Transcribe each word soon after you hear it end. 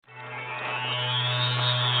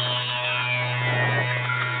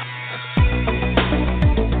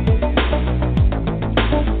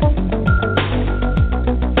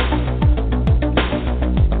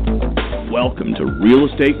Real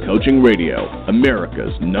Estate Coaching Radio,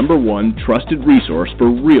 America's #1 trusted resource for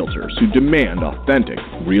realtors who demand authentic,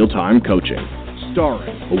 real-time coaching.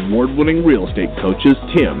 Starring award-winning real estate coaches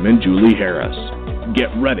Tim and Julie Harris.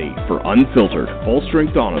 Get ready for unfiltered,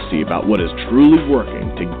 full-strength honesty about what is truly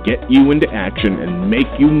working to get you into action and make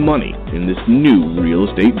you money in this new real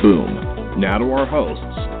estate boom. Now to our hosts,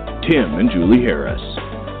 Tim and Julie Harris.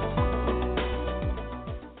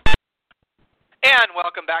 And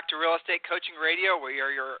welcome back to Real Estate Coaching Radio. We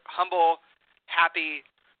are your humble, happy,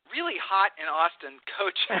 really hot in Austin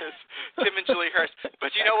coaches, Tim and Julie Harris.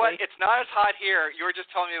 But you know what? It's not as hot here. You were just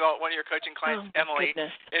telling me about one of your coaching clients, Emily,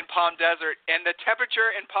 in Palm Desert. And the temperature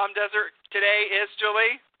in Palm Desert today is,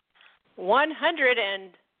 Julie?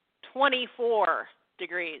 124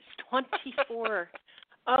 degrees. 24.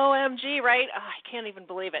 OMG, right? Oh, I can't even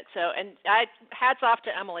believe it. So, and hats off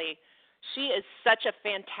to Emily. She is such a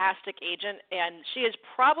fantastic agent, and she is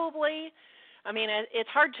probably, it's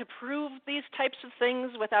hard to prove these types of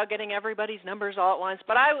things without getting everybody's numbers all at once,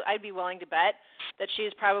 but I'd be willing to bet that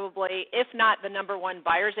she's probably, if not the #1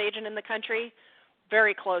 buyer's agent in the country,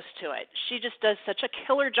 very close to it. She just does such a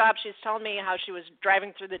killer job. She's telling me how she was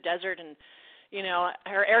driving through the desert and,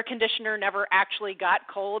 her air conditioner never actually got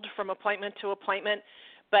cold from appointment to appointment,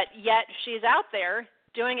 but yet she's out there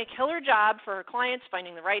doing a killer job for her clients,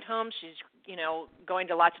 finding the right homes. She's, going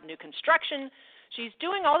to lots of new construction. She's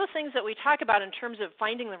doing all the things that we talk about in terms of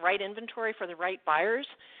finding the right inventory for the right buyers.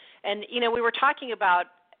 And, we were talking about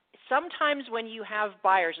sometimes when you have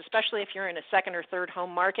buyers, especially if you're in a second or third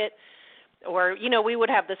home market, or, we would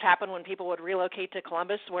have this happen when people would relocate to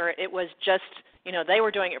Columbus where it was just, they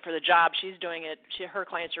were doing it for the job. She's doing it. Her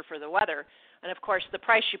clients are for the weather. And, of course, the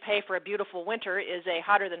price you pay for a beautiful winter is a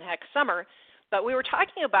hotter than heck summer. But we were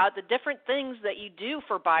talking about the different things that you do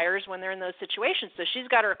for buyers when they're in those situations. So she's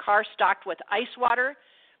got her car stocked with ice water.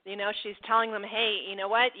 She's telling them, hey, you know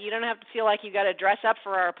what? You don't have to feel like you got to dress up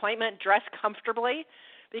for our appointment. Dress comfortably.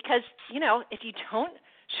 Because, if you don't,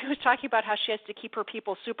 she was talking about how she has to keep her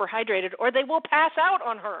people super hydrated or they will pass out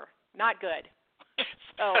on her. Not good.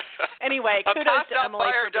 So anyway, kudos to Emily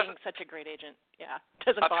for being such a great agent. Yeah,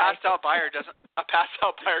 a passed out buyer doesn't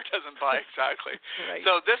buy, exactly. Right.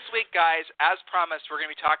 So this week, guys, as promised, we're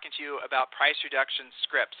going to be talking to you about price reduction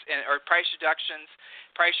scripts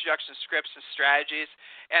price reduction scripts and strategies.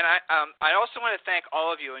 And I also want to thank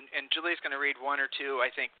all of you, and Julie's going to read one or two,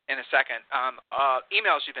 I think, in a second,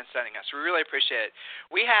 emails you've been sending us. We really appreciate it.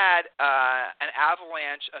 We had an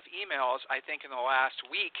avalanche of emails, I think, in the last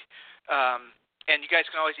week. And you guys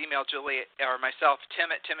can always email Julie or myself,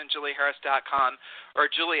 tim@timandjulieharris.com or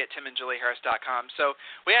julie@timandjulieharris.com. So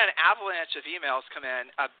we had an avalanche of emails come in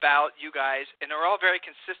about you guys, and they were all very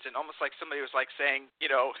consistent, almost like somebody was saying,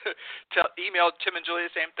 email Tim and Julie the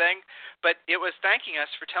same thing. But it was thanking us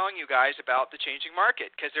for telling you guys about the changing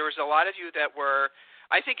market, because there was a lot of you that were,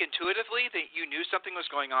 I think intuitively, that you knew something was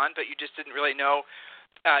going on, but you just didn't really know.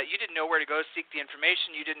 You didn't know where to go seek the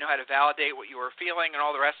information. You didn't know how to validate what you were feeling and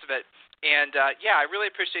all the rest of it. And, I really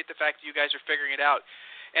appreciate the fact that you guys are figuring it out.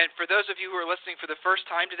 And for those of you who are listening for the first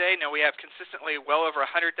time today, we have consistently well over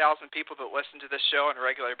 100,000 people that listen to this show on a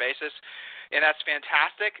regular basis, and that's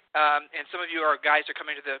fantastic. And some of you guys are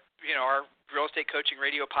coming to the, our Real Estate Coaching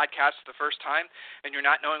Radio podcast for the first time, and you're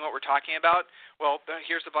not knowing what we're talking about. Well,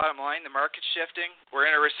 here's the bottom line. The market's shifting. We're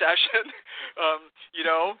in a recession.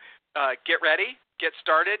 Get ready. Get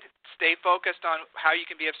started. Stay focused on how you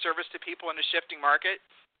can be of service to people in a shifting market.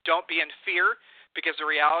 Don't be in fear, because the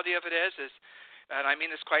reality of it is, and I mean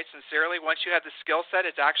this quite sincerely, once you have the skill set,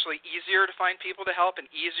 it's actually easier to find people to help and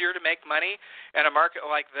easier to make money in a market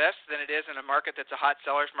like this than it is in a market that's a hot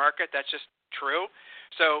seller's market. That's just true.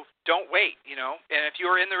 So don't wait, And if you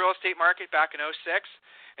were in the real estate market back in 2006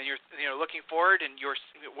 and you're looking forward, and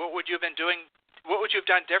what would you have been doing? What would you have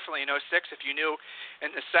done differently in 2006 if you knew in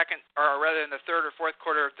the second, or rather in the third or fourth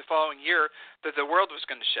quarter of the following year, that the world was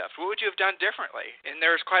going to shift? What would you have done differently? And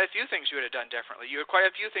there's quite a few things you would have done differently. You had quite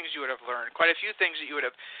a few things you would have learned, quite a few things that you would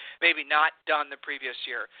have maybe not done the previous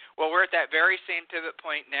year. Well, we're at that very same pivot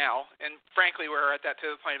point now, and frankly, we were at that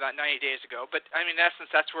pivot point about 90 days ago. But, in essence,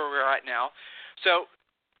 that's where we're at now. So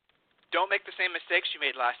don't make the same mistakes you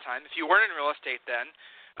made last time. If you weren't in real estate then,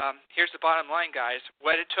 here's the bottom line, guys.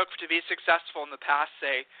 What it took to be successful in the past,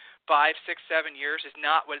 say, 5, 6, 7 years is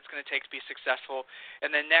not what it's going to take to be successful in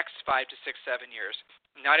the next 5 to 6, 7 years.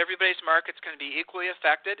 Not everybody's market's going to be equally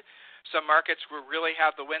affected. Some markets will really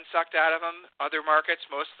have the wind sucked out of them. Other markets,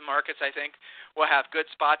 most of the markets, I think, will have good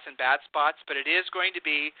spots and bad spots. But it is going to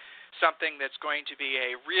be something that's going to be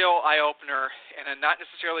a real eye-opener in a not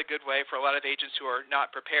necessarily good way for a lot of agents who are not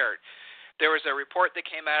prepared. There was a report that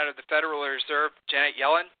came out of the Federal Reserve, Janet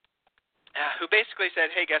Yellen, who basically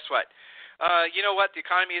said, hey, guess what? You know what? The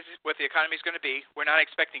economy is what the economy is going to be. We're not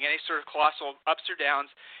expecting any sort of colossal ups or downs.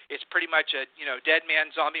 It's pretty much a dead man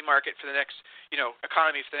zombie market for the next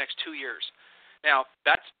economy for the next 2 years. Now,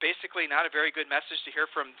 that's basically not a very good message to hear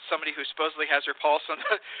from somebody who supposedly has their pulse on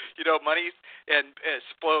the money and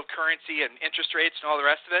flow of currency and interest rates and all the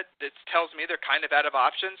rest of it. It tells me they're kind of out of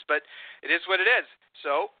options, but it is what it is.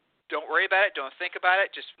 So don't worry about it. Don't think about it.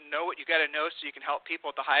 Just know what you got to know so you can help people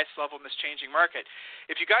at the highest level in this changing market.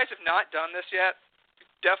 If you guys have not done this yet,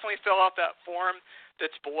 definitely fill out that form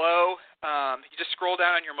that's below. You just scroll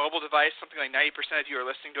down on your mobile device. Something like 90% of you are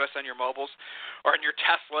listening to us on your mobiles or on your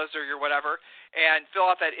Teslas or your whatever, and fill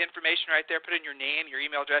out that information right there. Put in your name, your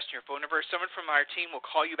email address, and your phone number. Someone from our team will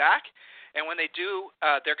call you back, and when they do,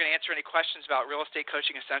 they're going to answer any questions about Real Estate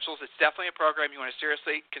Coaching Essentials. It's definitely a program you want to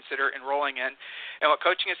seriously consider enrolling in. And what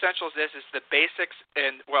Coaching Essentials is the basics,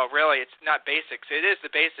 and, well, really, it's not basics. It is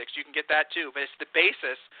the basics. You can get that too, but it's the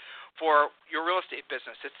basis for your real estate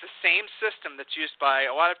business. It's the same system that's used by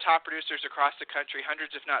a lot of top producers across the country.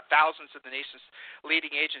 Hundreds, if not thousands, of the nation's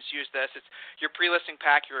leading agents use this. It's your pre-listing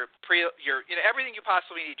pack, your everything you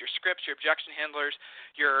possibly need. Your scripts, your objection handlers,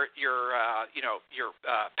 your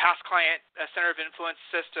past client center of influence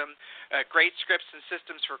system, great scripts and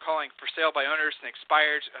systems for calling for sale by owners and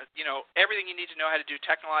expireds. Everything you need to know how to do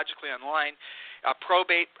technologically online.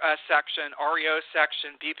 Probate section, REO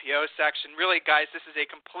section, BPO section. Really, guys, this is a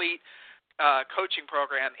complete coaching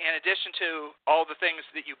program. In addition to all the things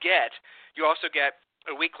that you get, you also get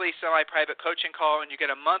a weekly semi-private coaching call, and you get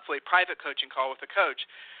a monthly private coaching call with a coach.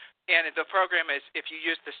 And the program is, if you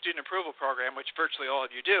use the student approval program, which virtually all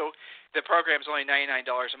of you do, the program is only $99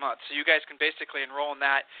 a month. So you guys can basically enroll in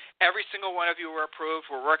that. Every single one of you are approved.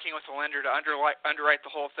 We're working with a lender to underwrite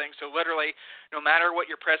the whole thing. So literally, no matter what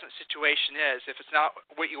your present situation is, if it's not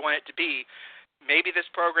what you want it to be, maybe this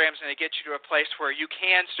program is going to get you to a place where you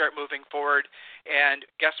can start moving forward. And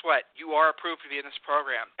guess what? You are approved to be in this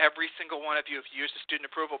program. Every single one of you, if you use the student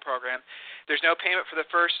approval program, there's no payment for the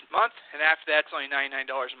first month, and after that, it's only $99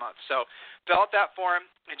 a month. So fill out that form,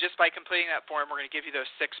 and just by completing that form, we're going to give you those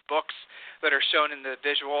 6 books that are shown in the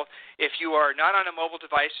visual. If you are not on a mobile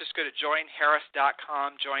device, just go to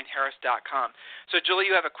joinharris.com, joinharris.com. So, Julie,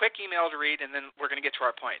 you have a quick email to read, and then we're going to get to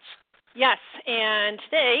our points. Yes, and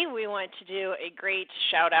today we want to do a great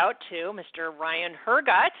shout-out to Mr. Ryan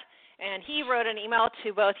Hergott, and he wrote an email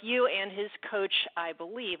to both you and his coach, I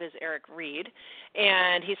believe, is Eric Reed,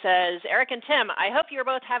 and he says, Eric and Tim, I hope you're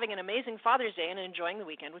both having an amazing Father's Day and enjoying the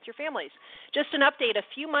weekend with your families. Just an update, a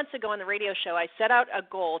few months ago on the radio show, I set out a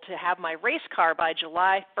goal to have my race car by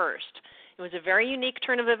July 1st. It was a very unique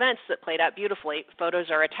turn of events that played out beautifully. Photos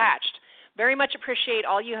are attached. Very much appreciate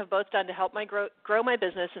all you have both done to help my grow my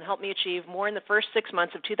business and help me achieve more in the first 6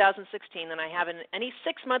 months of 2016 than I have in any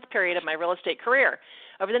 6-month period of my real estate career.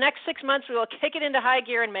 Over the next 6 months, we will kick it into high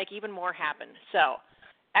gear and make even more happen. So,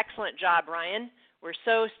 excellent job, Ryan. We're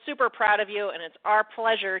so super proud of you, and it's our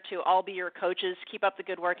pleasure to all be your coaches. Keep up the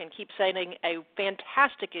good work and keep setting a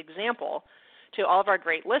fantastic example to all of our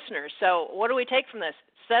great listeners. So what do we take from this?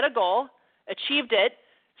 Set a goal, achieved it,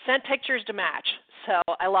 sent pictures to match. So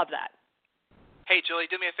I love that. Hey, Julie,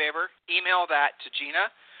 do me a favor. Email that to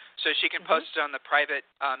Gina so she can post it on the private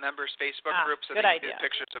members Facebook group so they can get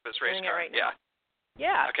pictures of his race car. Right now.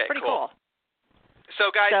 Yeah, okay, pretty cool.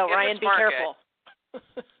 So, guys, so Ryan, be careful.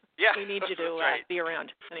 Yeah. We need you to right. be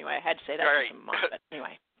around. Anyway, I had to say that to some mom, but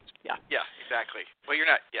anyway. Yeah. Yeah, exactly. Well, you're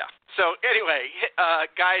not, yeah. So, anyway,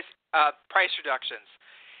 guys, price reductions.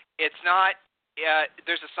 It's not,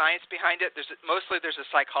 there's a science behind it. There's a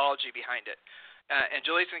psychology behind it. And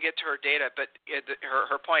Julie's going to get to her data, but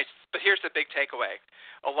her points. But here's the big takeaway.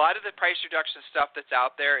 A lot of the price reduction stuff that's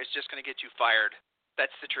out there is just going to get you fired.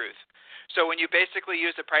 That's the truth. So when you basically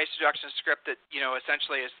use a price reduction script that,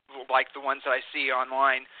 essentially is like the ones that I see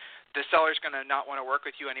online, the seller's going to not want to work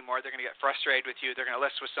with you anymore. They're going to get frustrated with you. They're going to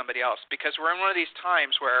list with somebody else because we're in one of these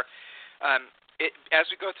times where as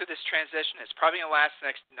we go through this transition, it's probably going to last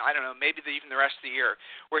next, maybe even the rest of the year,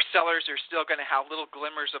 where sellers are still going to have little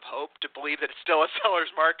glimmers of hope to believe that it's still a seller's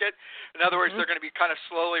market. In other words, they're going to be kind of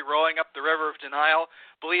slowly rolling up the river of denial,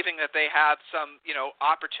 believing that they have some,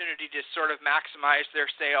 opportunity to sort of maximize their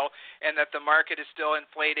sale and that the market is still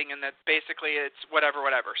inflating and that basically it's whatever.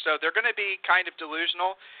 So they're going to be kind of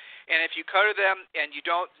delusional. And if you go to them and you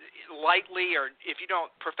don't lightly or if you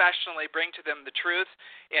don't professionally bring to them the truth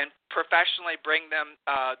and professionally bring them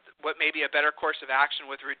what may be a better course of action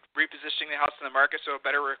with repositioning the house in the market so it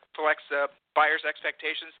better reflects the buyer's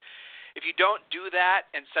expectations, if you don't do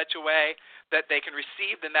that in such a way that they can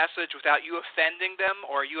receive the message without you offending them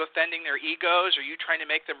or you offending their egos or you trying to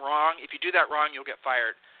make them wrong, if you do that wrong, you'll get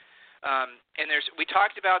fired. And we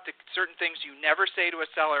talked about the certain things you never say to a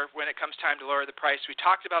seller when it comes time to lower the price. We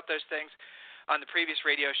talked about those things on the previous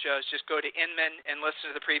radio shows. Just go to Inman and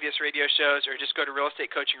listen to the previous radio shows, or just go to Real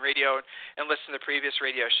Estate Coaching Radio and listen to the previous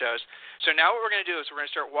radio shows. So now what we're going to do is we're going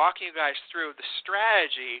to start walking you guys through the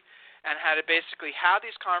strategy and how to basically have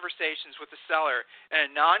these conversations with the seller in a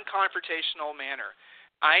non-confrontational manner.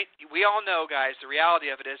 We all know, guys, the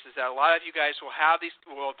reality of it is that a lot of you guys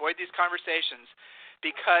will avoid these conversations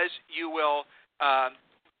because you will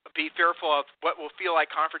be fearful of what will feel like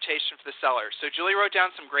confrontation for the seller. So Julie wrote down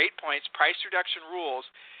some great points, price reduction rules,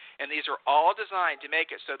 and these are all designed to make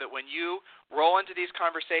it so that when you roll into these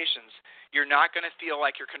conversations, you're not going to feel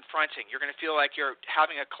like you're confronting. You're going to feel like you're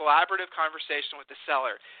having a collaborative conversation with the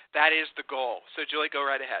seller. That is the goal. So Julie, go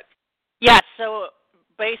right ahead. Yes, so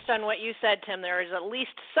based on what you said, Tim, there is at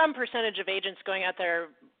least some percentage of agents going out there,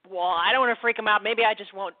 well, I don't want to freak them out. Maybe I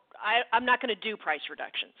just won't. I'm not going to do price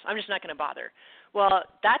reductions. I'm just not going to bother. Well,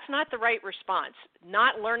 that's not the right response.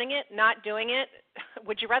 Not learning it, not doing it.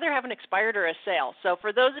 Would you rather have an expired or a sale? So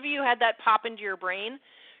for those of you who had that pop into your brain,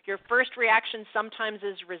 your first reaction sometimes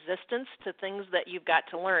is resistance to things that you've got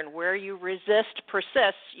to learn. Where you resist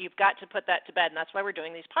persists, you've got to put that to bed, and that's why we're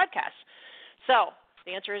doing these podcasts. So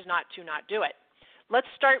the answer is not to not do it. Let's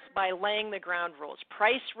start by laying the ground rules.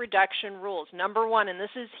 Price reduction rules. Number one, and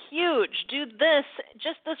this is huge, do this.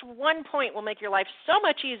 Just this one point will make your life so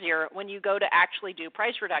much easier when you go to actually do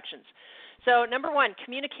price reductions. So number one,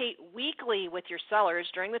 communicate weekly with your sellers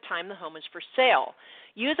during the time the home is for sale.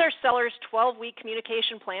 Use our sellers' 12-week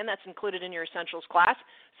communication plan that's included in your Essentials class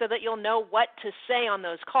so that you'll know what to say on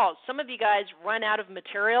those calls. Some of you guys run out of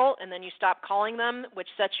material and then you stop calling them, which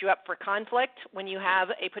sets you up for conflict when you have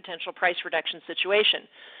a potential price reduction situation.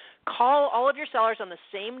 Call all of your sellers on the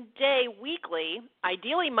same day weekly,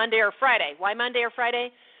 ideally Monday or Friday. Why Monday or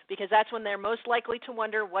Friday? Because that's when they're most likely to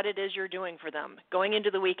wonder what it is you're doing for them, going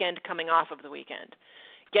into the weekend, coming off of the weekend.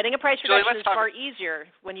 Getting a price reduction is far easier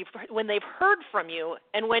when they've heard from you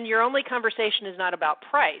and when your only conversation is not about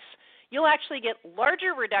price. You'll actually get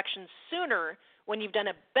larger reductions sooner when you've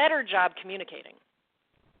done a better job communicating.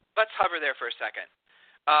 Let's hover there for a second.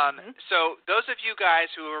 So those of you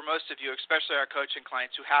guys who are most of you, especially our coaching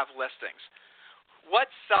clients who have listings,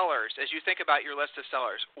 what sellers, as you think about your list of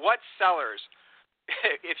sellers, what sellers,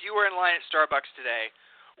 if you were in line at Starbucks today,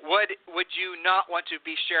 would you not want to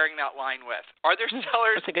be sharing that line with? Are there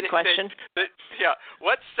sellers? That's a good question.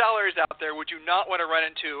 What sellers out there would you not want to run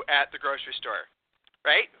into at the grocery store?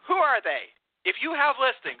 Right? Who are they? If you have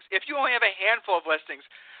listings, if you only have a handful of listings,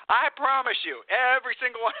 I promise you, every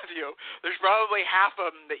single one of you, there's probably half of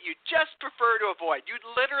them that you just prefer to avoid. You'd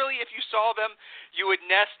literally, if you saw them, you would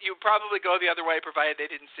probably go the other way, provided they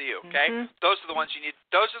didn't see you. Okay? Those are the ones you need.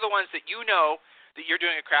 Those are the ones that you know that you're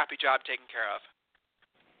doing a crappy job taking care of.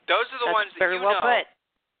 Those are the ones that you know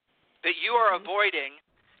that you are avoiding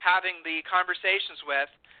having the conversations with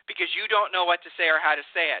because you don't know what to say or how to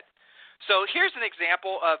say it. So here's an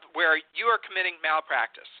example of where you are committing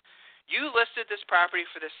malpractice. You listed this property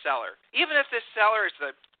for this seller. Even if this seller is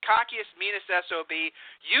the cockiest, meanest SOB,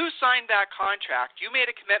 you signed that contract. You made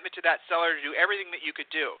a commitment to that seller to do everything that you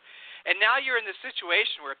could do. And now you're in this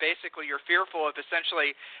situation where basically you're fearful of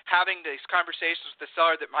essentially having these conversations with the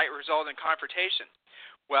seller that might result in confrontation.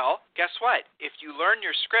 Well, guess what? If you learn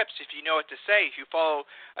your scripts, if you know what to say, if you follow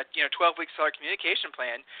a 12-week seller communication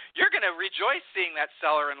plan, you're going to rejoice seeing that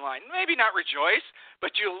seller in line. Maybe not rejoice,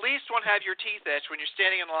 but you at least won't have your teeth itch when you're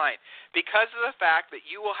standing in line because of the fact that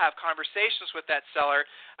you will have conversations with that seller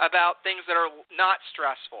about things that are not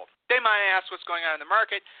stressful. They might ask what's going on in the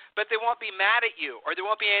market, but they won't be mad at you, or there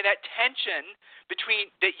won't be any of that tension between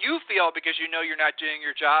that you feel because you know you're not doing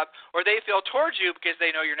your job, or they feel towards you because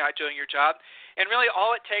they know you're not doing your job. And really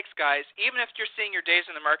all it takes, guys, even if you're seeing your days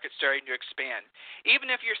in the market starting to expand, even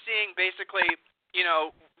if you're seeing basically,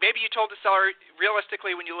 maybe you told the seller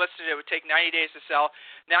realistically when you listed it would take 90 days to sell.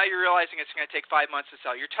 Now you're realizing it's going to take 5 months to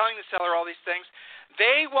sell. You're telling the seller all these things.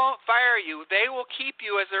 They won't fire you. They will keep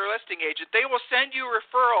you as their listing agent. They will send you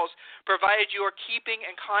referrals provided you are keeping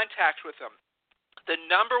in contact with them. The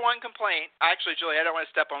number one complaint, actually, Julie, I don't want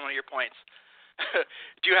to step on one of your points.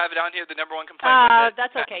 Do you have it on here, the number one complaint?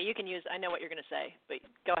 That's okay. You can use I know what you're going to say, but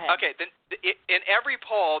go ahead. Okay. Then in every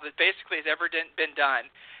poll that basically has ever been done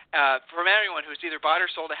from anyone who's either bought or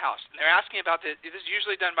sold a house, and they're asking about this is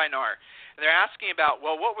usually done by NAR, and they're asking about,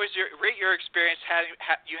 well, what was your experience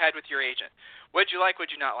you had with your agent? What did you like, what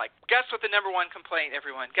did you not like? Guess what the number one complaint,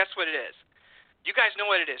 everyone? Guess what it is? You guys know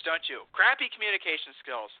what it is, don't you? Crappy communication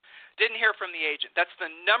skills. Didn't hear from the agent. That's the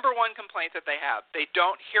number one complaint that they have. They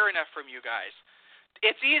don't hear enough from you guys.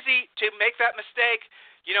 It's easy to make that mistake.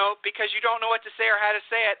 because you don't know what to say or how to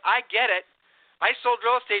say it. I get it. I sold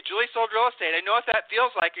real estate. Julie sold real estate. I know what that feels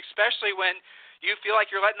like, especially when you feel like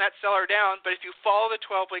you're letting that seller down. But if you follow the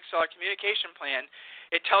 12-week seller communication plan,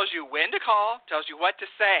 it tells you when to call, tells you what to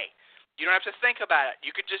say. You don't have to think about it. You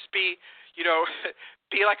could just be,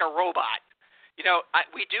 be like a robot.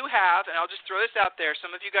 We do have, and I'll just throw this out there,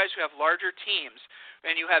 some of you guys who have larger teams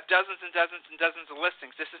and you have dozens and dozens and dozens of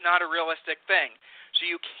listings, this is not a realistic thing. So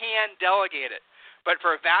you can delegate it. But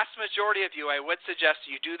for a vast majority of you, I would suggest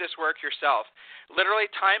you do this work yourself. Literally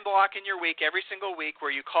time block in your week, every single week,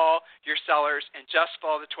 where you call your sellers and just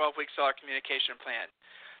follow the 12-week seller communication plan.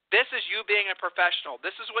 This is you being a professional.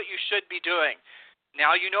 This is what you should be doing.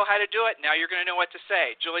 Now you know how to do it. Now you're going to know what to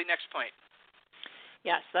say. Julie, next point.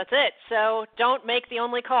 Yes, that's it. So don't make the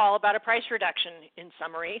only call about a price reduction, in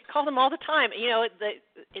summary. Call them all the time.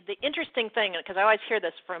 The interesting thing, because I always hear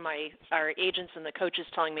this from our agents and the coaches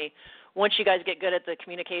telling me, once you guys get good at the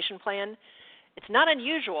communication plan, it's not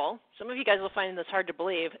unusual. Some of you guys will find this hard to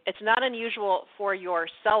believe. It's not unusual for your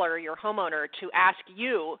seller, your homeowner, to ask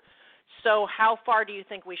you, so how far do you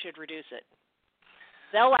think we should reduce it?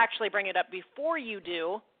 They'll actually bring it up before you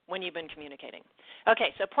do when you've been communicating.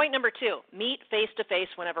 Okay, so point number 2, meet face-to-face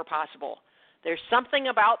whenever possible. There's something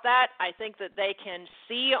about that. I think that they can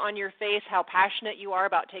see on your face how passionate you are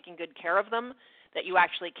about taking good care of them, that you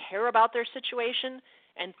actually care about their situation.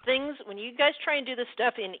 And things, when you guys try and do this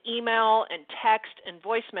stuff in email and text and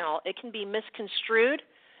voicemail, it can be misconstrued,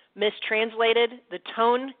 mistranslated. The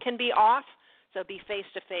tone can be off. So be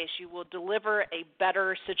face-to-face. You will deliver a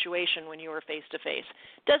better situation when you are face-to-face.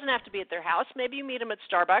 It doesn't have to be at their house. Maybe you meet them at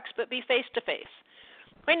Starbucks, but be face-to-face.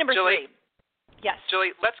 Point number Julie, 3. Yes.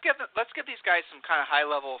 Julie, let's give these guys some kind of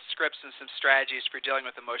high-level scripts and some strategies for dealing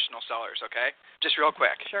with emotional sellers, okay? Just real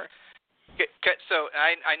quick. Sure. Okay, so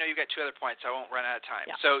I know you got 2 other points. I won't run out of time.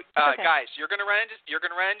 Yeah. So, okay. Guys, you're going to run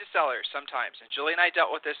into sellers sometimes, and Julie and I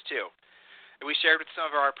dealt with this too. We shared with some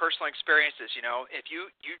of our personal experiences. If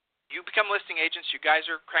you become listing agents, you guys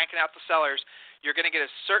are cranking out the sellers, you're going to get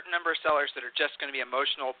a certain number of sellers that are just going to be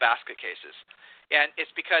emotional basket cases. And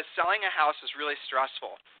it's because selling a house is really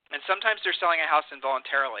stressful. And sometimes they're selling a house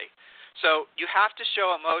involuntarily. So you have to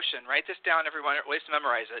show emotion. Write this down, everyone, or at least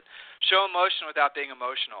memorize it. Show emotion without being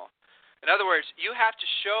emotional. In other words, you have to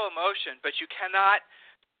show emotion, but you cannot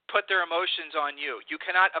put their emotions on you. You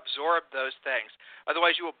cannot absorb those things.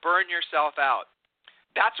 Otherwise, you will burn yourself out.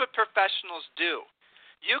 That's what professionals do.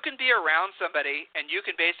 You can be around somebody and you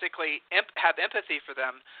can basically have empathy for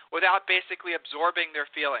them without basically absorbing their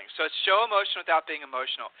feelings. So it's show emotion without being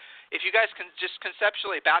emotional. If you guys can just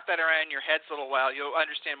conceptually bat that around in your heads a little while, you'll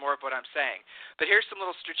understand more of what I'm saying. But here's some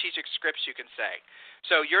little strategic scripts you can say.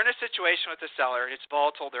 So you're in a situation with the seller, it's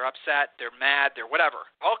volatile, they're upset, they're mad, they're whatever.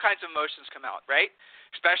 All kinds of emotions come out, right?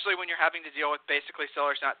 Especially when you're having to deal with basically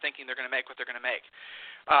sellers not thinking they're going to make what they're going to make.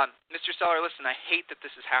 Mr. Seller, listen, I hate that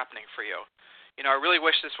this is happening for you. I really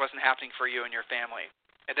wish this wasn't happening for you and your family.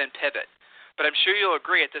 And then pivot. But I'm sure you'll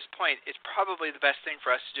agree at this point, it's probably the best thing for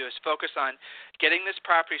us to do is focus on getting this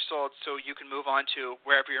property sold so you can move on to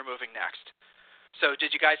wherever you're moving next. So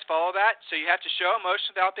did you guys follow that? So you have to show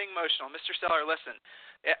emotion without being emotional. Mr. Seller, listen,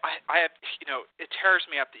 I have, it tears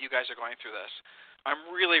me up that you guys are going through this. I'm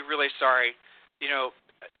really, really sorry.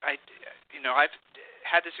 I've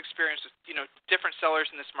had this experience with, different sellers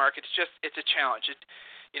in this market. It's a challenge.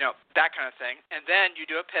 That kind of thing. And then you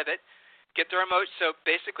do a pivot, get their emotion. So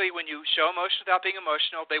basically when you show emotion without being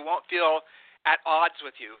emotional, they won't feel at odds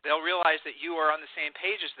with you. They'll realize that you are on the same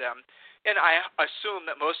page as them. And I assume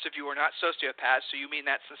that most of you are not sociopaths, so you mean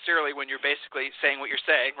that sincerely when you're basically saying what you're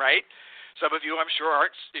saying, right? Some of you, I'm sure,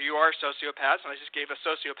 you are sociopaths, and I just gave a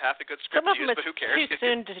sociopath a good script to use, but who cares? Too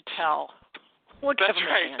soon to tell. That's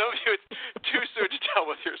right. Some of you, it's too soon to tell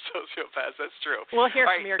with your sociopaths. That's true. We'll hear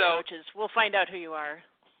from your coaches. We'll find out who you are.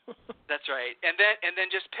 That's right. And then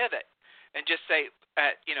just pivot and just say,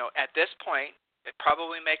 at this point, it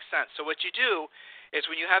probably makes sense. So what you do is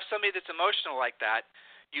when you have somebody that's emotional like that,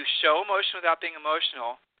 you show emotion without being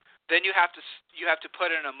emotional. Then you have to put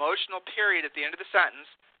an emotional period at the end of the sentence.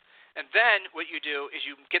 And then what you do is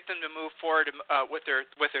you get them to move forward with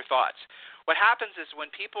their thoughts. What happens is when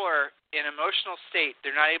people are in an emotional state,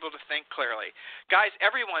 they're not able to think clearly. Guys,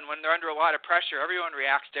 everyone, when they're under a lot of pressure, everyone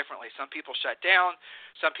reacts differently. Some people shut down.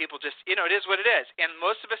 Some people just, it is what it is. And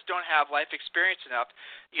most of us don't have life experience enough.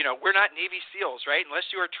 We're not Navy SEALs, right? Unless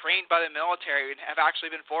you are trained by the military and have actually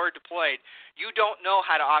been forward deployed, you don't know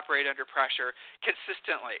how to operate under pressure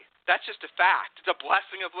consistently. That's just a fact. It's a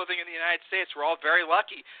blessing of living in the United States. We're all very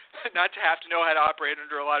lucky not to have to know how to operate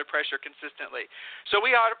under a lot of pressure consistently. So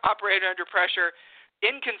we operate under pressure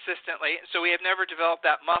inconsistently, so we have never developed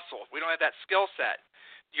that muscle. We don't have that skill set.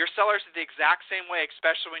 your sellers are the exact same way,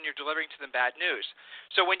 especially when you're delivering to them bad news.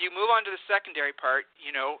 So when you move on to the secondary part,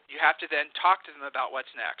 you have to then talk to them about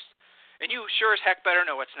what's next. And you sure as heck better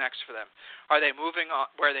know what's next for them. Are they moving on?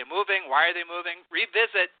 Where are they moving? Why are they moving?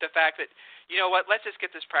 Revisit the fact that, you know what, let's just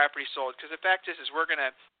get this property sold. Because the fact is we're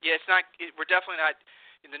definitely not,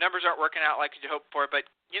 the numbers aren't working out like you hoped for, but,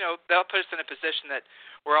 they'll put us in a position that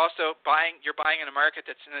we're also you're buying in a market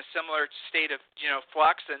that's in a similar state of,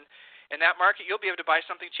 flux. And in that market, you'll be able to buy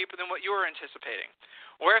something cheaper than what you were anticipating.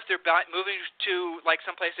 Or if they're moving to like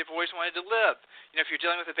someplace they've always wanted to live, if you're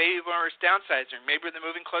dealing with a baby boomers downsizing, maybe they're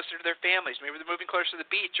moving closer to their families, maybe they're moving closer to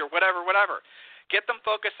the beach or whatever. Get them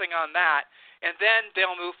focusing on that, and then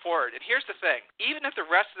they'll move forward. And here's the thing, even if the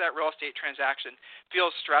rest of that real estate transaction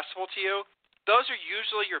feels stressful to you, those are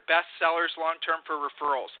usually your best sellers long-term for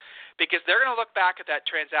referrals, because they're going to look back at that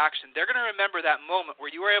transaction. They're going to remember that moment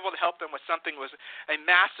where you were able to help them with something that was a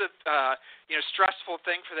massive, stressful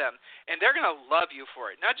thing for them, and they're going to love you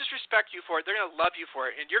for it. Not just respect you for it, they're going to love you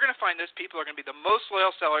for it, and you're going to find those people are going to be the most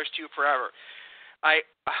loyal sellers to you forever. I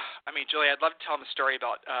mean, Julie, I'd love to tell them a story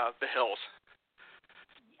about the Hills.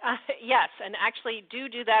 Yes, and actually do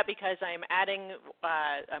that because I'm adding,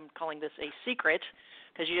 I'm calling this a secret,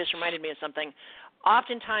 because you just reminded me of something.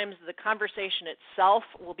 Oftentimes the conversation itself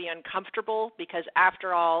will be uncomfortable because,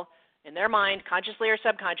 after all, in their mind, consciously or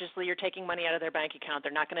subconsciously, you're taking money out of their bank account.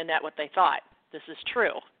 They're not going to net what they thought. This is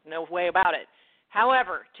true. No way about it.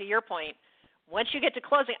 However, to your point, once you get to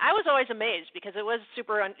closing, I was always amazed because it was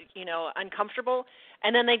super uncomfortable,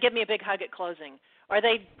 and then they give me a big hug at closing. Or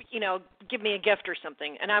they, give me a gift or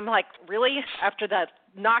something. And I'm like, really? After that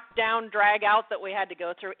knockdown, drag out that we had to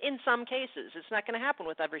go through, in some cases. It's not going to happen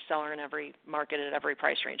with every seller in every market at every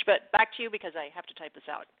price range. But back to you, because I have to type this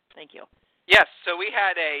out. Thank you. Yes, so we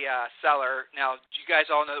had a seller. Now, you guys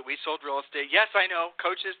all know that we sold real estate. Yes, I know,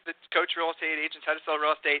 coaches that coach real estate agents how to sell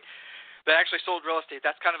real estate, that actually sold real estate.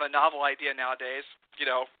 That's kind of a novel idea nowadays,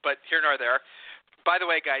 but here nor there. By the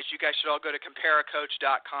way, guys, you guys should all go to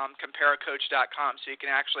ComparaCoach.com, so you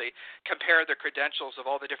can actually compare the credentials of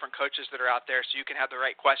all the different coaches that are out there, so you can have the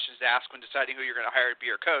right questions to ask when deciding who you're going to hire to be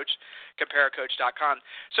your coach, ComparaCoach.com.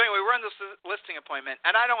 So anyway, we're on this listing appointment,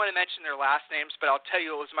 and I don't want to mention their last names, but I'll tell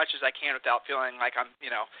you as much as I can without feeling like I'm,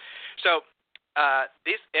 So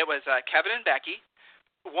it was Kevin and Becky,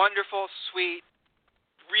 wonderful, sweet,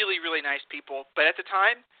 really, really nice people. But at the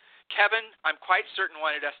time, Kevin, I'm quite certain,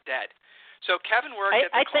 wanted us dead. So Kevin worked at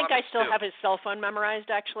the I think I still Zoo. have his cell phone memorized,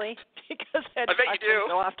 actually, because I bet you do.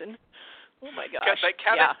 so often. Oh, my gosh. But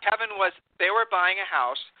Kevin they were buying a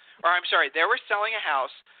house, they were selling a house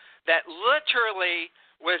that literally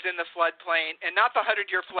was in the floodplain, and not the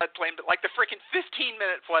 100-year floodplain, but like the freaking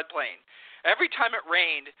 15-minute floodplain. Every time it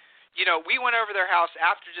rained, we went over their house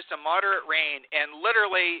after just a moderate rain, and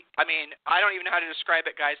literally, I mean, I don't even know how to describe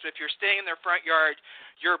it, guys, but if you're staying in their front yard,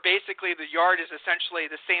 the yard is essentially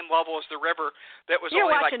the same level as the river that was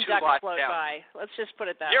only like 2 lots down. You're watching ducks float by. Let's just put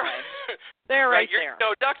it that way. They're right there.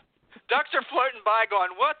 No, ducks are floating by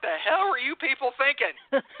going, what the hell were you people thinking?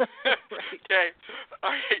 Right. Okay.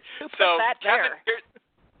 All right. Who put that Kevin, there?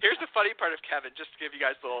 Here's the funny part of Kevin, just to give you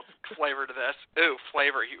guys a little flavor to this. Ooh,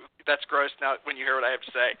 flavor. That's gross now when you hear what I have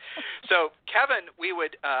to say. So Kevin,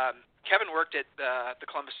 Kevin worked at the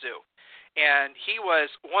Columbus Zoo, and he was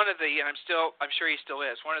one of the, and I'm sure he still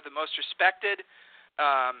is, one of the most respected,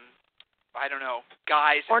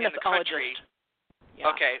 guys in the country. Yeah.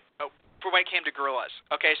 Okay, for when it came to gorillas.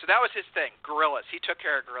 Okay, so that was his thing, gorillas. He took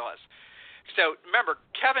care of gorillas. So remember,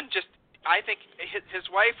 Kevin I think his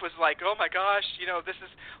wife was like, oh, my gosh, this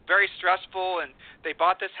is very stressful, and they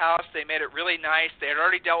bought this house. They made it really nice. They had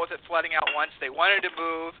already dealt with it flooding out once. They wanted to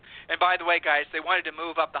move. And by the way, guys, they wanted to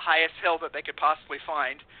move up the highest hill that they could possibly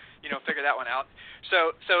find, figure that one out.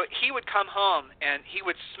 So he would come home, and he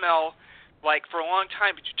would smell like for a long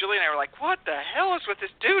time. But Julie and I were like, what the hell is with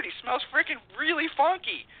this dude? He smells freaking really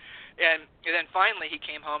funky. And then finally he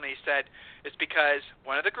came home and he said, it's because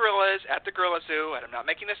one of the gorillas at the Gorilla Zoo, and I'm not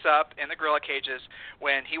making this up, in the gorilla cages,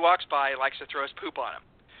 when he walks by, likes to throw his poop on him.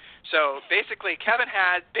 So basically, Kevin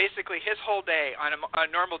had his whole day on a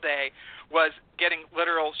normal day was getting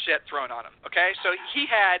literal shit thrown on him. Okay, so he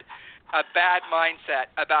had a bad mindset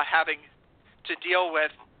about having to deal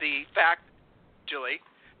with the fact, Julie,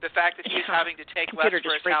 that he's having to take less for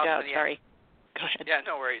his house than he had. Sorry. Go ahead. Yeah,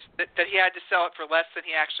 no worries. That he had to sell it for less than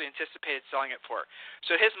he actually anticipated selling it for.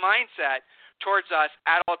 So his mindset towards us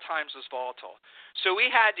at all times was volatile. So we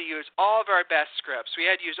had to use all of our best scripts. We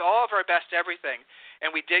had to use all of our best everything.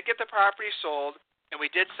 And we did get the property sold. and we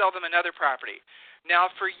did sell them another property. Now,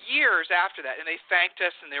 for years after that, and they thanked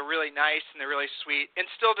us, and they're really nice, and they're really sweet, and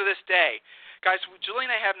still to this day, guys, Julie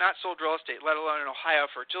and I have not sold real estate, let alone in Ohio,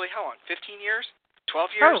 for, Julie, how long, 15 years?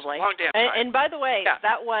 12 years? Probably. Long damn time. And by the way,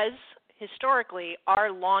 that was historically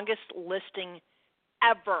our longest listing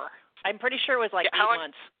ever. I'm pretty sure it was like 8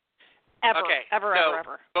 months. Ever. Okay. Ever.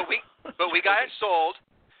 But we got it sold.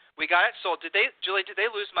 We got it sold. Julie, did they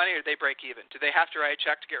lose money or did they break even? Did they have to write a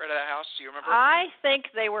check to get rid of that house? Do you remember? I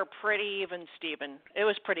think they were pretty even, Stephen. It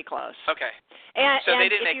was pretty close. Okay. And, so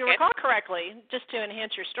they didn't if you recall correctly, just to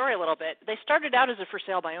enhance your story a little bit, they started out as a for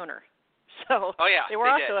sale by owner. So they were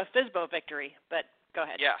also a FSBO victory. But go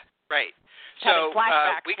ahead. Yeah, right. So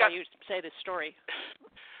flashbacks while you say this story.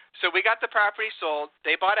 So we got the property sold.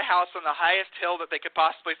 They bought a house on the highest hill that they could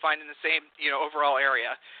possibly find in the same, overall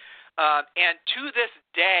area. And to this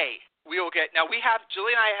day, we will get. Now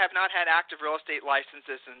Julie and I have not had active real estate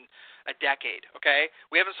licenses in a decade. Okay,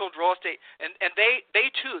 we haven't sold real estate, and they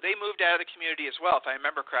too moved out of the community as well, if I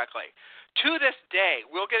remember correctly. To this day,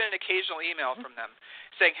 we'll get an occasional email from them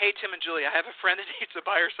saying, "Hey, Tim and Julie, I have a friend that needs to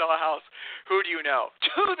buy or sell a house. Who do you know?"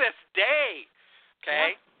 To this day,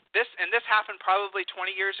 okay. Yeah. This happened probably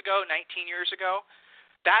 20 years ago, 19 years ago.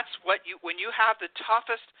 That's what when you have the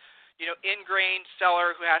toughest, ingrained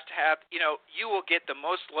seller who has to have, you will get the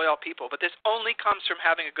most loyal people. But this only comes from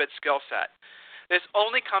having a good skill set. This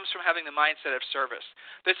only comes from having the mindset of service.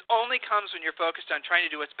 This only comes when you're focused on trying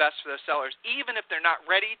to do what's best for those sellers, even if they're not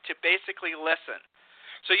ready to basically listen.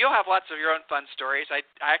 So you'll have lots of your own fun stories. I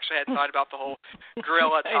actually had thought about the whole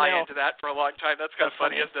gorilla tie into that for a long time. That's kind of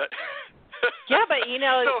funny, isn't it? Yeah, but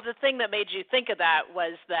the thing that made you think of that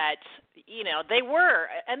was that, they were,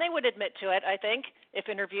 and they would admit to it, I think, if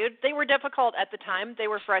interviewed, they were difficult at the time. They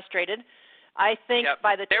were frustrated. I think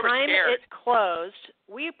by the time it closed,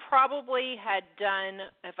 we probably had done,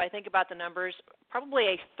 if I think about the numbers, probably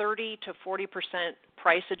a 30 to 40%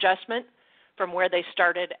 price adjustment from where they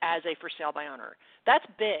started as a for sale by owner. That's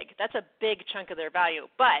big. That's a big chunk of their value.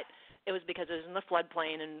 But it was because it was in the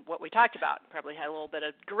floodplain and what we talked about. Probably had a little bit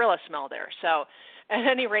of gorilla smell there. So at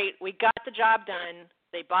any rate, we got the job done.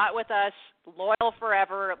 They bought with us, loyal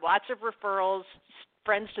forever, lots of referrals,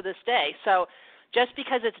 friends to this day. So just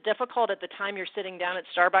because it's difficult at the time you're sitting down at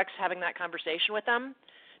Starbucks having that conversation with them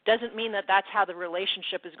doesn't mean that that's how the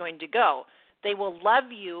relationship is going to go. They will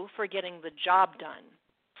love you for getting the job done.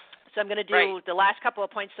 So I'm going to do the last couple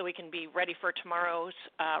of points so we can be ready for tomorrow's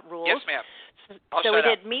rules. Yes, ma'am. So we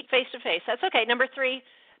did meet face-to-face. That's okay. Number 3,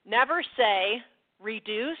 never say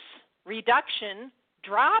reduce, reduction,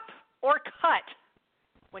 drop, or cut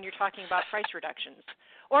when you're talking about price reductions,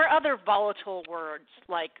 or other volatile words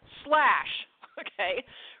like slash. Okay,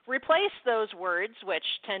 replace those words, which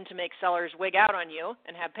tend to make sellers wig out on you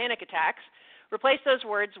and have panic attacks. Replace those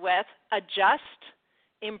words with adjust,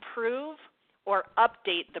 improve, or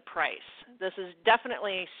update the price. This is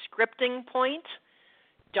definitely a scripting point.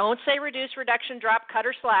 Don't say reduce, reduction, drop, cut,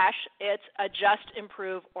 or slash. It's adjust,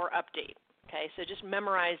 improve, or update. Okay, so just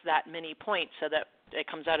memorize that mini point so that it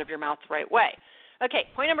comes out of your mouth the right way. Okay,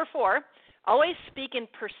 point number 4, always speak in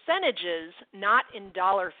percentages, not in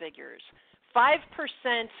dollar figures. 5%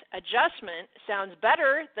 adjustment sounds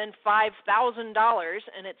better than $5,000,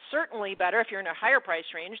 and it's certainly better if you're in a higher price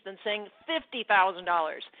range than saying $50,000.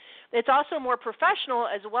 It's also more professional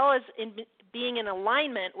as well as being in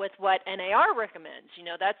alignment with what NAR recommends.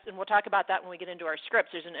 And we'll talk about that when we get into our scripts.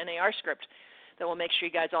 There's an NAR script that we'll make sure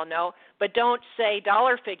you guys all know. But don't say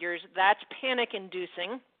dollar figures. That's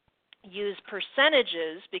panic-inducing. Use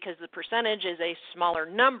percentages because the percentage is a smaller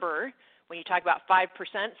number. When you talk about 5%,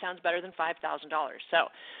 sounds better than $5,000. So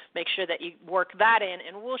make sure that you work that in,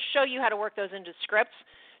 and we'll show you how to work those into scripts.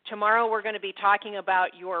 Tomorrow we're going to be talking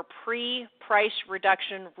about your pre-price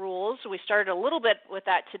reduction rules. We started a little bit with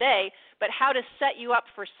that today, but how to set you up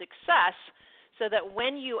for success so that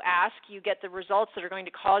when you ask, you get the results that are going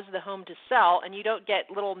to cause the home to sell, and you don't get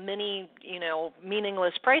little mini,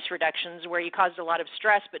 meaningless price reductions where you caused a lot of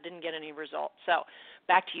stress but didn't get any results. So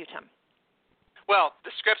back to you, Tim. Well,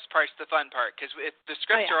 the scripts part's the fun part because the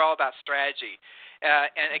scripts are all about strategy.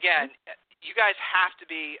 And again, you guys have to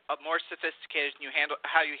be more sophisticated in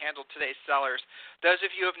how you handle today's sellers. Those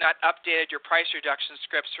of you who have not updated your price reduction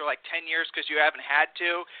scripts for like 10 years because you haven't had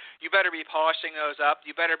to, you better be polishing those up.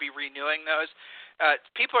 You better be renewing those.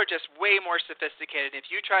 People are just way more sophisticated.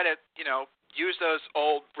 If you try to, use those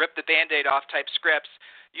old rip the Band-Aid off type scripts,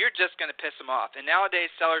 you're just going to piss them off. And nowadays,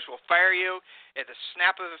 sellers will fire you at the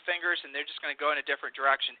snap of the fingers, and they're just going to go in a different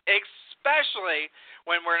direction, especially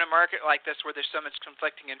when we're in a market like this where there's so much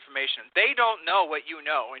conflicting information. They don't know what you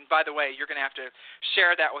know. And by the way, you're going to have to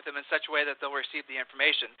share that with them in such a way that they'll receive the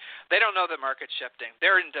information. They don't know the market's shifting.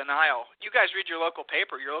 They're in denial. You guys read your local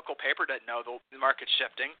paper. Your local paper doesn't know the market's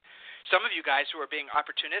shifting. Some of you guys who are being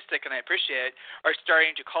opportunistic, and I appreciate it, are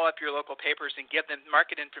starting to call up your local papers and give them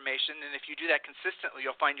market information. And if you do that consistently,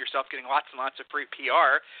 you'll find yourself getting lots and lots of free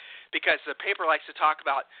PR, because the paper likes to talk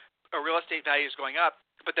about real estate values going up,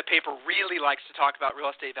 but the paper really likes to talk about real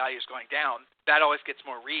estate values going down. That always gets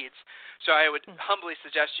more reads. So I would humbly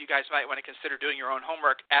suggest you guys might want to consider doing your own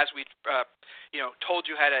homework, as we told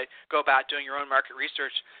you how to go about doing your own market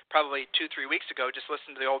research probably 2-3 weeks ago. Just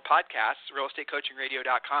listen to the old podcasts,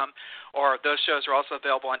 realestatecoachingradio.com, or those shows are also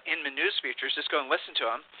available on Inman News Features. Just go and listen to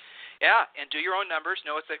them. Yeah, and do your own numbers,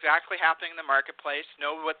 know what's exactly happening in the marketplace,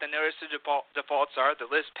 know what the notice of defaults are, the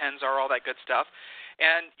Liz Pens are, all that good stuff,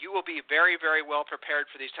 and you will be very, very well prepared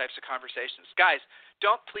for these types of conversations. Guys,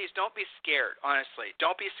 please don't be scared, honestly.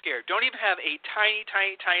 Don't be scared. Don't even have a tiny,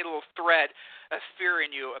 tiny, tiny little thread of fear in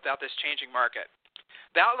you about this changing market.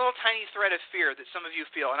 That little tiny thread of fear that some of you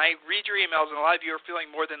feel, and I read your emails, and a lot of you are feeling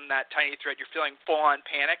more than that tiny thread. You're feeling full-on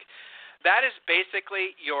panic. That is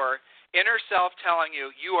basically your inner self telling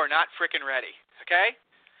you are not freaking ready. Okay?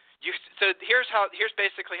 So here's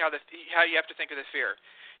basically how you have to think of the fear.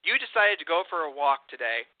 You decided to go for a walk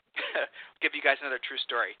today. I'll give you guys another true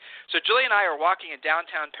story. So Julie and I are walking in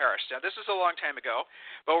downtown Paris. Now, this is a long time ago,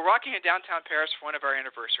 but we're walking in downtown Paris for one of our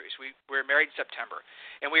anniversaries. We're married in September,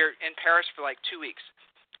 and we were in Paris for like 2 weeks.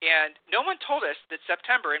 And no one told us that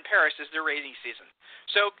September in Paris is their rainy season.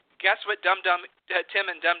 So guess what Tim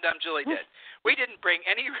and Dum Julie did? We didn't bring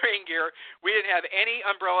any rain gear. We didn't have any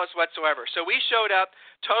umbrellas whatsoever. So we showed up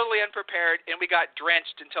totally unprepared, and we got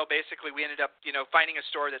drenched until basically we ended up, finding a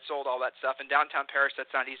store that sold all that stuff. In downtown Paris,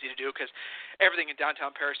 that's not easy to do because everything in downtown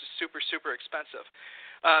Paris is super, super expensive.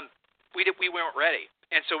 We weren't ready,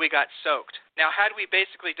 and so we got soaked. Now, had we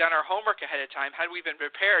basically done our homework ahead of time, had we been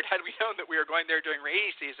prepared, had we known that we were going there during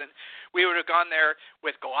rainy season, we would have gone there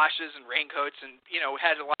with galoshes and raincoats and,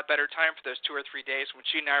 had a lot better time for those 2 or 3 days when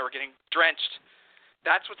she and I were getting drenched.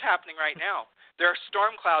 That's what's happening right now. There are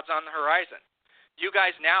storm clouds on the horizon. You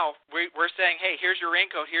guys now, we're saying, hey, here's your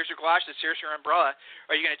raincoat, here's your galoshes, here's your umbrella.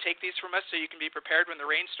 Are you going to take these from us so you can be prepared when the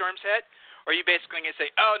rainstorms hit? Or are you basically going to say,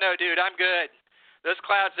 oh, no, dude, I'm good. Those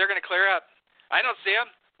clouds, they're going to clear up. I don't see them.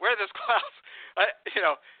 Where are those clouds?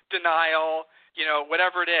 Denial,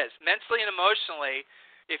 whatever it is. Mentally and emotionally,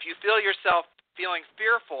 if you feel yourself feeling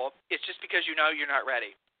fearful, it's just because you're not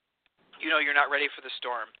ready. You're not ready for the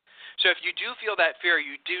storm. So if you do feel that fear,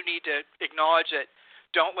 you do need to acknowledge it.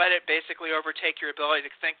 Don't let it basically overtake your ability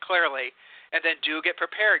to think clearly. And then do get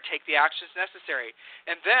prepared. Take the actions necessary.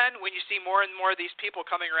 And then when you see more and more of these people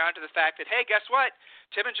coming around to the fact that, hey, guess what?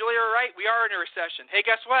 Tim and Julie are right. We are in a recession. Hey,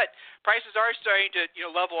 guess what? Prices are starting to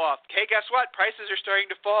level off. Hey, guess what? Prices are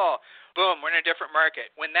starting to fall. Boom, we're in a different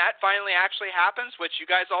market. When that finally actually happens, which you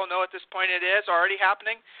guys all know at this point it is already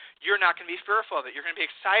happening, you're not going to be fearful of it. You're going to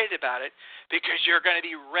be excited about it because you're going to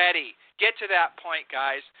be ready. Get to that point,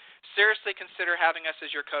 guys. Seriously consider having us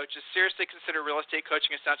as your coaches. Seriously consider Real Estate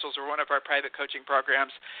Coaching Essentials or one of our private coaching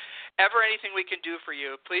programs. Ever anything we can do for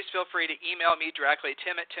you, please feel free to email me directly,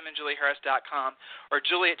 tim@timandjulieharris.com or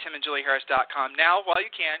julie@timandjulieharris.com. Now, while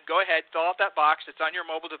you can, go ahead, fill out that box. It's on your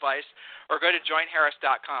mobile device, or go to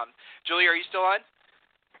joinharris.com. Julie, are you still on?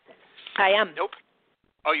 I am. Nope.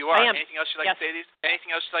 Oh, you are? I am. Anything else you'd like to say to these?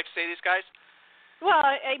 Anything else you'd like to say to these guys? Well,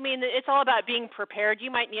 I mean, it's all about being prepared.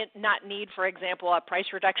 You might not need, for example, a price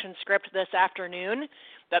reduction script this afternoon,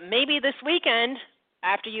 but maybe this weekend,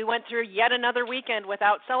 after you went through yet another weekend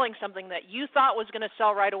without selling something that you thought was going to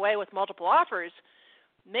sell right away with multiple offers,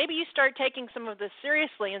 maybe you start taking some of this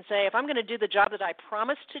seriously and say, if I'm going to do the job that I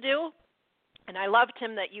promised to do, and I love,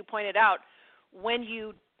 Tim, that you pointed out, when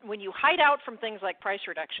you hide out from things like price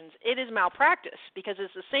reductions, it is malpractice because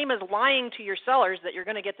it's the same as lying to your sellers that you're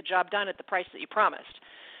going to get the job done at the price that you promised.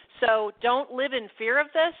 So don't live in fear of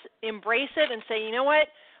this. Embrace it and say, you know what?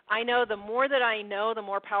 I know the more that I know, the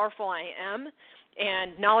more powerful I am.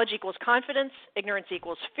 And knowledge equals confidence. Ignorance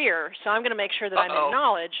equals fear. So I'm going to make sure that I'm in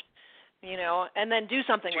knowledge, and then do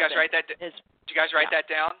something with it. Did you guys write that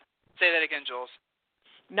down? Say that again, Jules.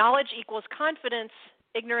 Knowledge equals confidence.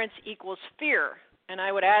 Ignorance equals fear. And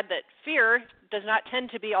I would add that fear does not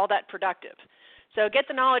tend to be all that productive. So get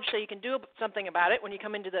the knowledge so you can do something about it when you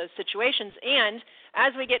come into those situations. And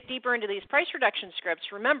as we get deeper into these price reduction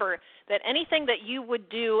scripts, remember that anything that you would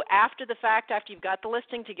do after the fact, after you've got the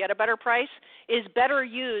listing to get a better price, is better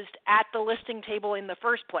used at the listing table in the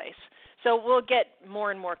first place. So we'll get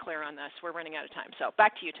more and more clear on this. We're running out of time. So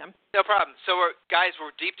back to you, Tim. No problem. So, guys,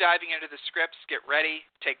 we're deep diving into the scripts. Get ready.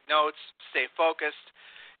 Take notes. Stay focused.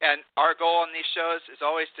 And our goal on these shows is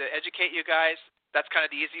always to educate you guys. That's kind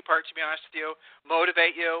of the easy part, to be honest with you.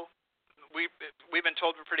 Motivate you. We've been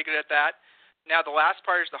told we're pretty good at that. Now, the last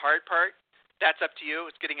part is the hard part. That's up to you.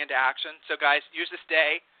 It's getting into action. So, guys, use this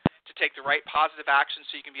day to take the right positive action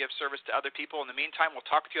so you can be of service to other people. In the meantime, we'll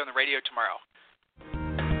talk with you on the radio tomorrow.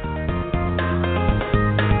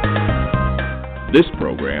 This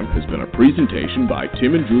program has been a presentation by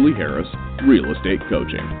Tim and Julie Harris, Real Estate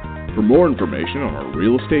Coaching. For more information on our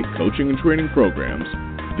real estate coaching and training programs,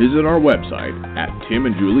 visit our website at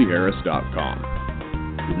timandjulieharris.com.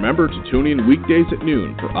 Remember to tune in weekdays at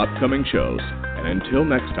noon for upcoming shows, and until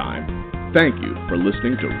next time, thank you for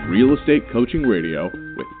listening to Real Estate Coaching Radio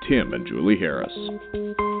with Tim and Julie Harris.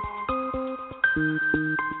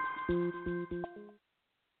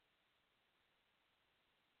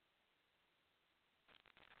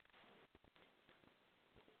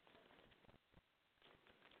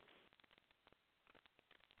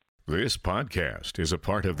 This podcast is a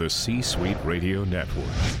part of the C-Suite Radio Network.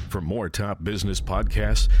 For more top business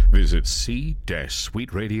podcasts, visit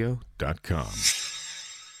c-suiteradio.com.